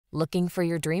Looking for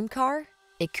your dream car?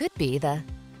 It could be the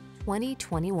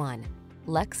 2021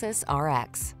 Lexus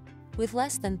RX. With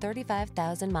less than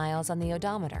 35,000 miles on the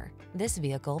odometer, this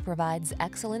vehicle provides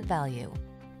excellent value.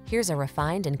 Here's a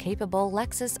refined and capable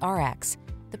Lexus RX,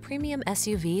 the premium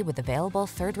SUV with available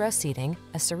third-row seating,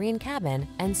 a serene cabin,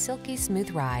 and silky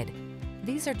smooth ride.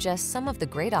 These are just some of the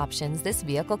great options this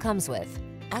vehicle comes with: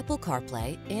 Apple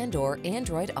CarPlay and/or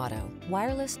Android Auto,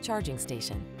 wireless charging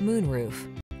station,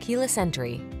 moonroof, keyless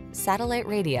entry, satellite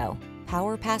radio,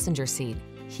 power passenger seat,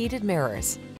 heated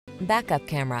mirrors, backup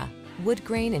camera,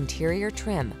 Woodgrain Interior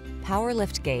Trim, power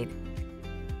liftgate.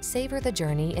 Savor the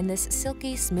journey in this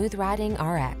silky, smooth-riding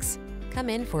RX. Come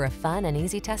in for a fun and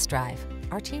easy test drive.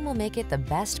 Our team will make it the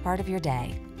best part of your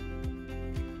day.